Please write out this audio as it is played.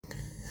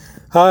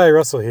Hi,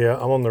 Russell here.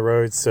 I'm on the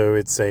road, so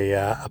it's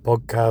a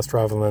podcast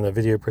rather than a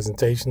video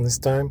presentation this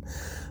time.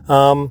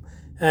 Um,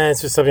 and it's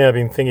just something I've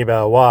been thinking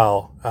about a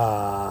while.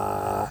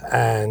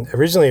 And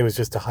originally it was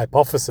just a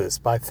hypothesis,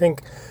 but I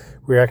think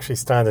we're actually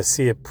starting to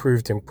see it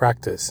proved in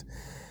practice.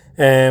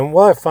 And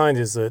what I find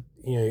is that,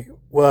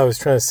 what I was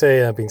trying to say,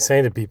 and I've been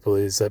saying to people,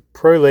 is that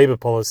pro-labor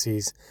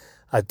policies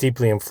are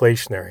deeply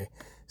inflationary.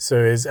 So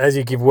as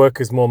you give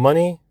workers more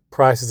money,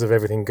 prices of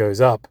everything goes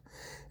up.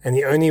 And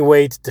the only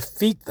way to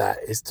defeat that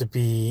is to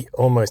be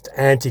almost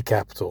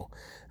anti-capital.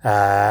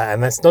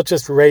 And that's not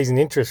just raising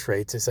interest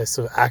rates, it's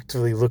sort of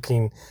actively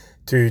looking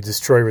to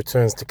destroy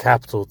returns to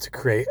capital to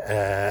create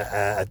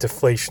a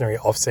deflationary,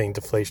 offsetting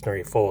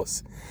deflationary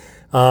force.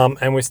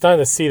 And we're starting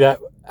to see that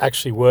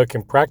actually work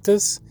in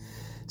practice.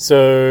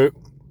 So,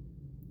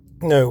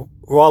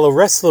 while the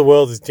rest of the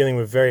world is dealing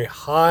with very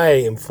high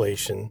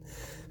inflation,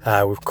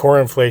 with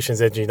core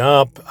inflation's edging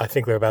up, I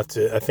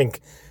think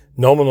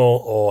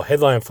nominal or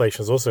headline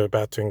inflation is also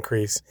about to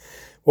increase.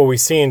 What we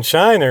see in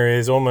China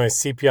is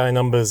almost CPI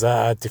numbers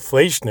are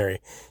deflationary.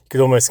 You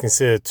could almost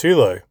consider it too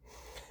low.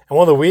 And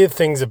one of the weird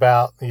things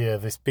about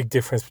this big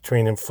difference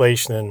between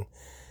inflation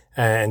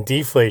and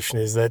deflation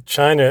is that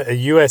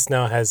US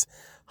now has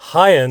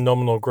higher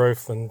nominal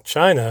growth than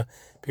China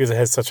because it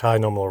has such high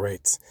nominal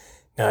rates.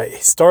 Now,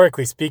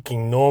 historically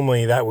speaking,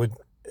 normally that would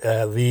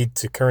lead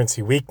to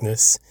currency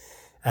weakness,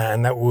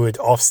 and that would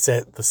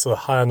offset the sort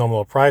of higher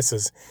nominal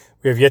prices.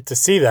 We have yet to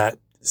see that.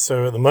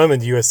 So at the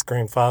moment, the US is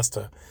growing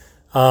faster.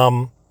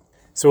 So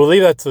we'll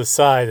leave that to the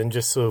side and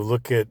just sort of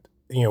look at,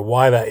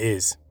 why that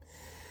is.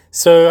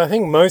 So I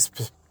think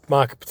most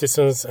market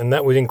participants, and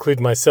that would include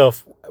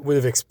myself, would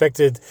have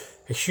expected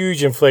a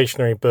huge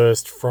inflationary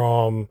burst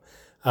from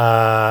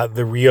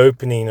the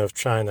reopening of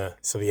China.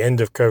 So the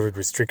end of COVID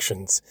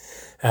restrictions.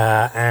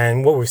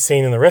 And what we've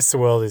seen in the rest of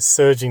the world is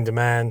surging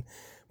demand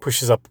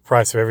pushes up the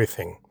price of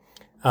everything.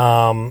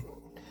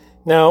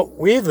 Now,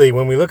 weirdly,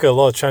 when we look at a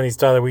lot of Chinese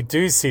data, we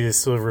do see this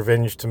sort of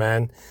revenge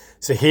demand.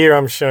 So here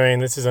I'm showing,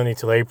 this is only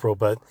till April,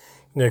 but,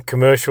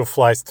 commercial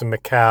flights to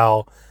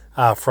Macau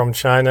from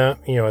China,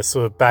 are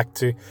sort of back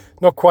to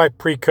not quite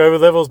pre-COVID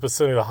levels, but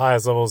certainly the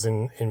highest levels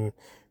in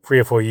 3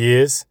 or 4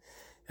 years.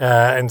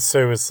 And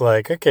so it's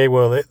like, okay,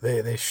 well,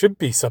 there should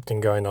be something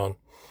going on.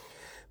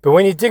 But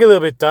when you dig a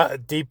little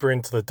bit deeper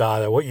into the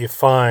data, what you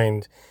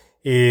find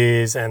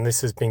is, and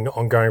this has been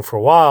ongoing for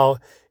a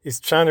while, is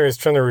China is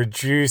trying to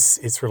reduce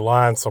its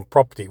reliance on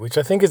property, which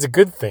I think is a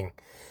good thing.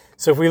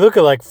 So if we look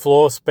at like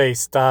floor space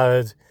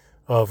started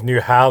of new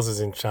houses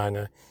in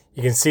China,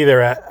 you can see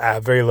they're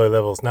at very low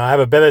levels. Now, I have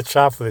a better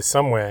chart for this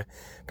somewhere.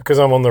 Because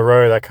I'm on the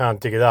road, I can't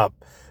dig it up.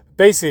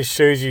 Basically, it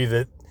shows you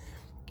that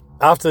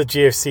after the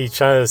GFC,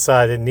 China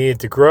decided it needed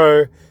to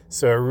grow,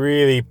 so it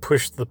really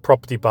pushed the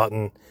property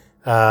button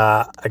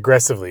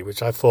aggressively,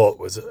 which I thought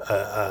was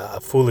a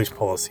foolish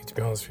policy, to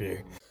be honest with you.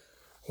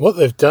 What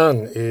they've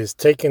done is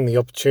taken the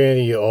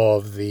opportunity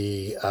of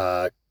the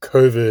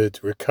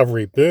COVID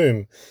recovery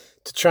boom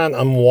to try and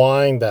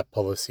unwind that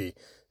policy.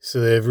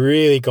 So they've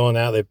really gone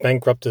out, they've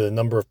bankrupted a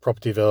number of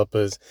property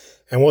developers.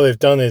 And what they've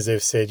done is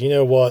they've said, you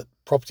know what,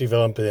 property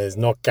development is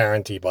not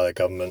guaranteed by the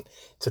government.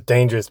 It's a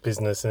dangerous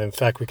business. And in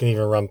fact, we can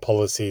even run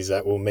policies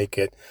that will make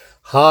it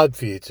hard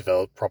for you to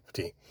develop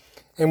property.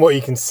 And what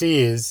you can see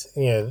is,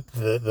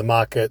 the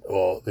market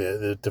or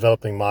the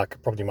developing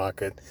market, property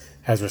market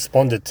has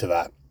responded to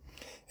that.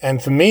 And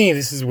for me,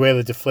 this is where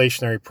the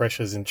deflationary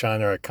pressures in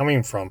China are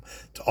coming from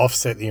to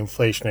offset the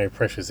inflationary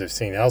pressures they've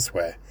seen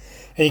elsewhere.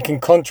 And you can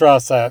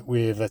contrast that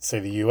with, let's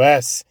say, the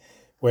US,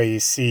 where you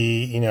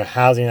see,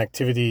 housing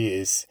activity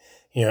is,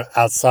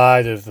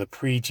 outside of the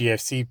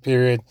pre-GFC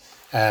period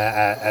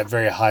at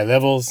very high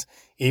levels,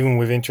 even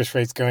with interest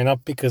rates going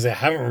up, because they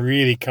haven't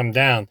really come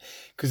down.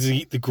 Because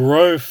the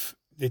growth,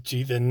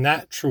 the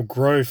natural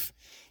growth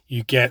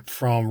you get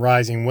from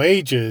rising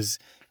wages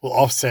will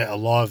offset a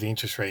lot of the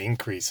interest rate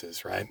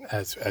increases, right,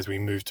 as we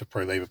move to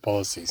pro-labor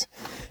policies.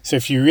 So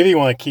if you really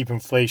want to keep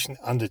inflation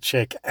under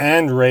check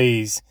and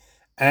raise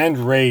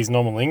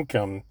nominal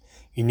income,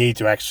 you need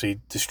to actually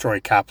destroy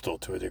capital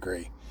to a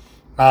degree.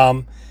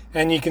 And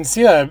you can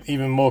see that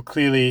even more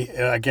clearly,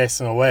 I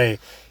guess, in a way,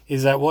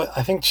 is that what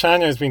I think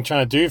China has been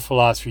trying to do for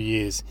the last few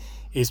years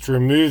is to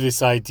remove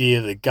this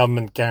idea that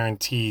government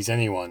guarantees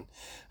anyone.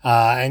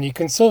 And you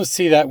can sort of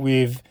see that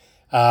with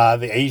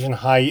the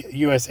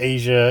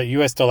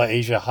US dollar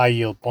Asia high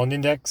yield bond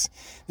index.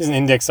 This is an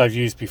index I've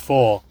used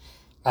before,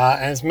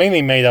 and it's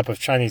mainly made up of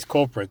Chinese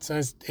corporates, and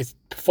it's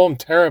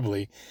performed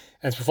terribly,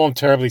 and it's performed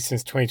terribly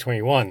since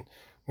 2021,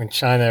 when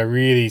China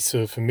really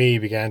sort of, for me,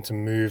 began to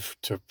move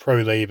to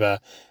pro-labor,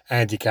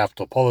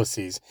 anti-capital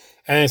policies,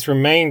 and it's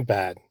remained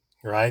bad,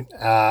 right?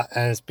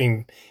 And it's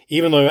been,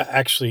 even though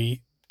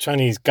actually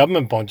Chinese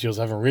government bond yields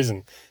haven't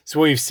risen, so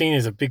what you've seen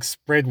is a big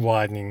spread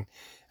widening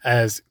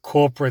as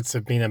corporates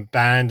have been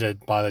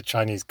abandoned by the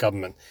Chinese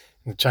government.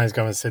 And the Chinese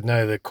government said,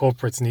 no, the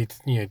corporates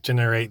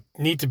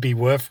need to be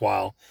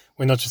worthwhile.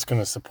 We're not just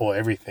going to support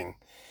everything.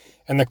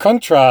 And the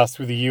contrast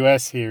with the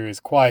US here is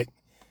quite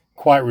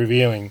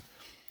revealing.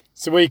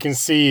 So what you can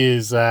see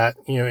is that,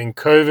 in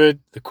COVID,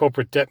 the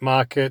corporate debt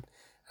market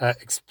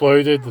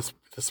exploded.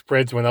 The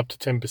spreads went up to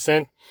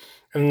 10%.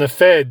 And the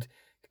Fed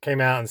came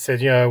out and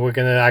said, we're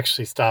going to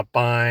actually start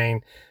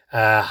buying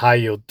high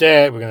yield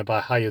debt. We're going to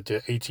buy high yield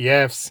debt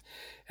ETFs.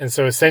 And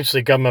so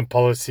essentially government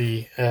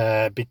policy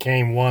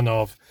became one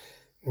of,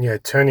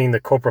 turning the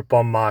corporate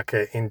bond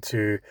market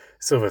into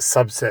sort of a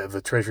subset of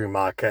the treasury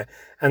market.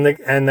 And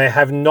they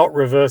have not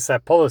reversed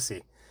that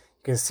policy.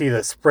 You can see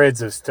that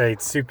spreads have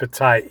stayed super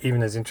tight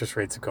even as interest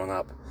rates have gone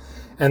up.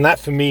 And that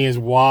for me is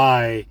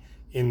why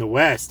in the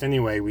West,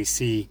 anyway, we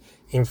see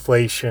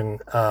inflation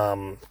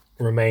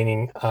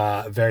remaining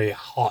very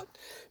hot,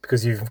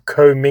 because you've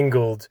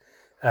commingled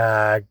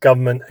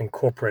government and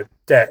corporate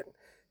debt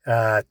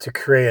to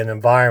create an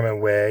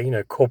environment where,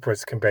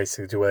 corporates can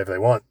basically do whatever they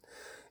want.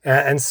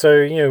 And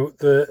so,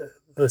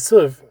 the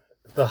sort of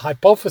the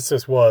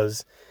hypothesis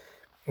was,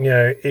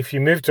 if you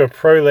move to a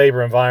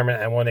pro-labor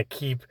environment and want to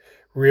keep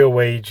real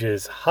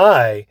wages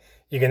high,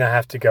 you're going to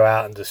have to go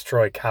out and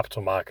destroy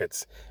capital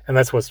markets. And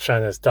that's what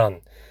China's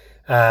done.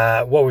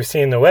 What we see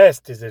in the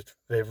West is that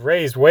they've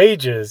raised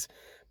wages,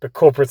 but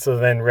corporates have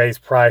then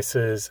raised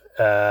prices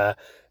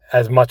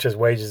as much as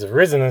wages have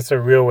risen, and so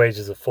real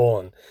wages have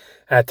fallen.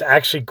 To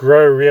actually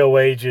grow real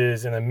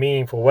wages in a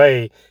meaningful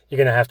way, you're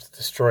going to have to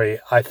destroy,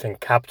 I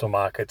think, capital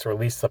markets, or at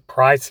least the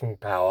pricing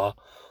power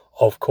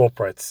of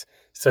corporates,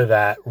 so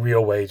that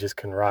real wages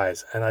can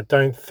rise. And I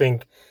don't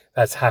think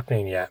that's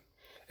happening yet.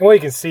 And what you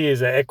can see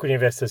is that equity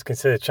investors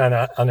consider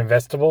China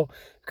uninvestable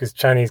because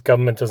Chinese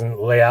government doesn't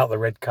lay out the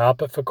red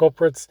carpet for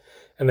corporates,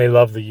 and they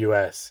love the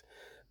US.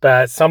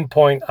 But at some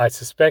point, I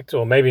suspect,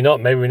 or maybe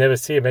not, maybe we never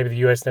see it, maybe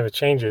the US never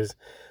changes,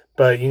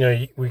 but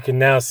we can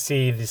now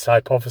see this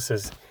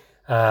hypothesis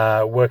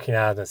working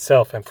out in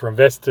itself. And for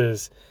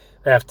investors,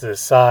 they have to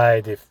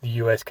decide if the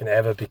US can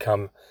ever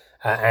become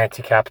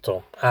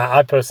anti-capital.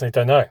 I personally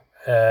don't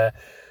know.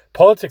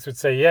 Politics would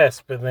say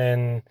yes, but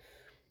then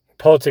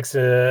politics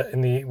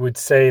would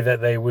say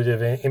that they would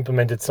have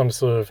implemented some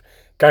sort of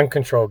gun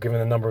control given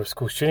the number of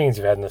school shootings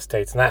you've had in the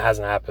States, and that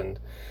hasn't happened.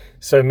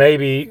 So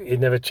maybe it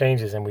never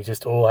changes and we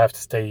just all have to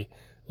stay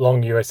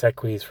long US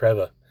equities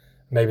forever.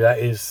 Maybe that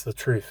is the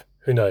truth.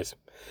 Who knows?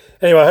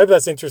 Anyway, I hope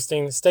that's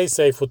interesting. Stay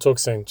safe. We'll talk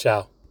soon. Ciao.